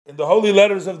In the Holy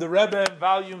Letters of the Rebbe,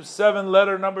 Volume 7,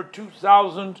 letter number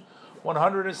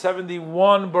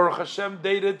 2171, Baruch Hashem,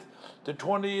 dated the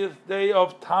 20th day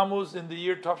of Tammuz in the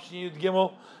year Tafshin Yud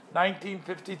Gimel,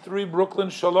 1953,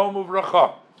 Brooklyn, Shalom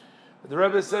Uvracha. The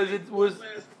Rebbe says it's with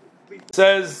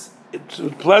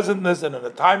pleasantness and in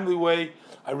a timely way,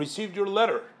 I received your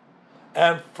letter.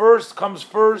 And first comes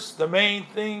first, the main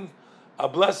thing, a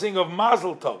blessing of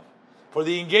Mazel Tov for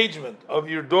the engagement of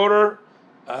your daughter,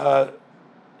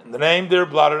 the name there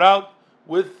blotted out,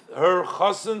 with her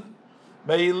chassan.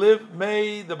 May he live,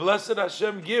 may the blessed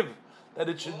Hashem give that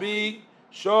it should be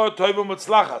Shah Toiva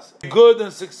Mutzlachas, good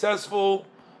and successful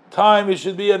time. It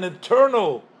should be an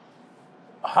eternal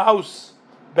house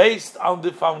based on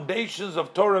the foundations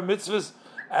of Torah mitzvahs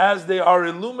as they are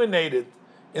illuminated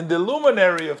in the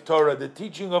luminary of Torah, the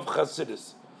teaching of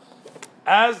Chassidus.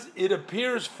 As it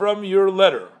appears from your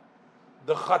letter,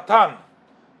 the Chatan,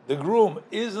 the groom,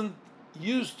 isn't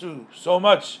used to so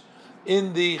much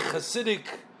in the Hasidic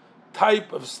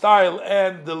type of style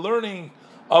and the learning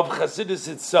of Hasidus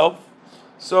itself.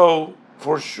 So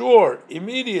for sure,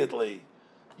 immediately,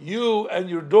 you and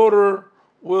your daughter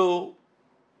will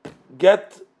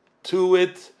get to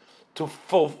it to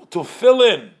fill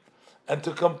in and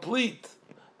to complete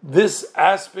this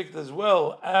aspect, as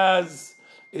well as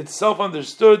it's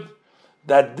self-understood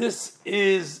that this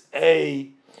is a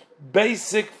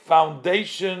basic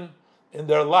foundation in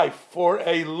their life for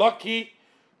a lucky,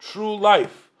 true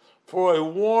life, for a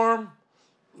warm,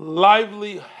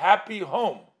 lively, happy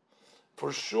home.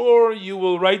 For sure, you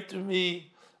will write to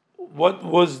me what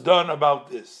was done about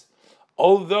this.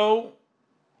 Although,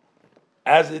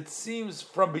 as it seems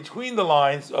from between the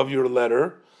lines of your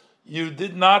letter, you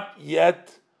did not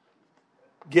yet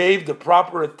give the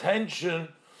proper attention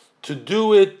to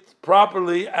do it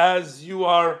properly, as you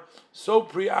are so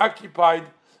preoccupied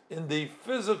in the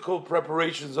physical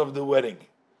preparations of the wedding.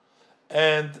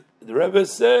 And the Rebbe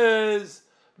says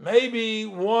maybe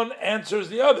one answers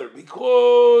the other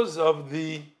because of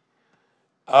the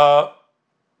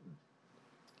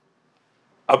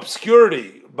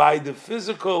obscurity by the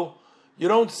physical. You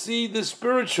don't see the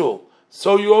spiritual,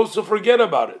 so you also forget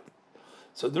about it.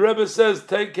 So the Rebbe says,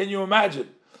 can you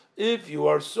imagine if you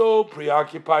are so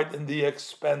preoccupied in the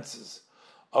expenses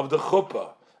of the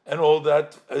chuppah and all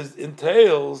that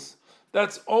entails,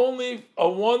 that's only a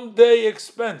one-day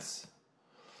expense.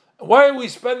 Why are we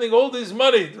spending all this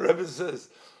money? The Rebbe says,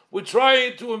 we're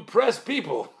trying to impress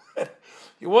people.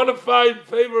 You want to find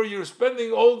favor, you're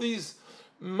spending all these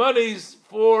monies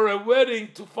for a wedding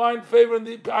to find favor in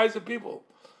the eyes of people.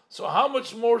 So how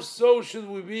much more so should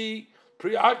we be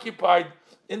preoccupied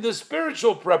in the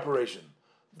spiritual preparation?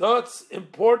 That's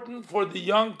important for the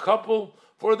young couple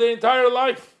for their entire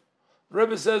life. The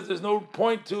Rebbe says there's no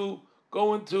point to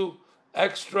go into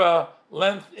extra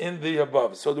length in the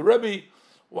above. So the Rebbe,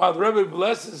 while the Rebbe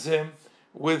blesses him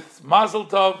with Mazel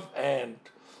Tov and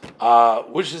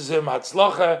wishes him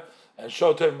Hatzlacha and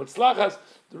Shotev Mutzlachas,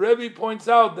 the Rebbe points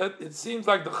out that it seems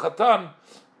like the Chatan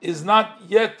is not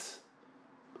yet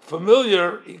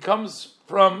familiar. He comes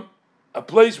from a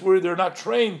place where they're not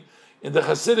trained in the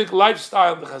Hasidic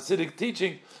lifestyle, the Hasidic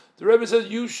teaching. The Rebbe says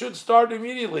you should start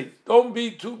immediately. Don't be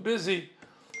too busy.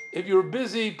 If you're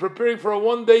busy preparing for a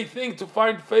one-day thing to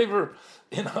find favor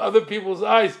in other people's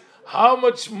eyes, how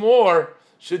much more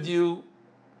should you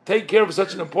take care of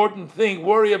such an important thing,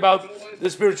 worry about the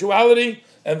spirituality,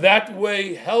 and that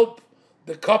way help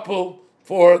the couple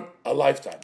for a lifetime?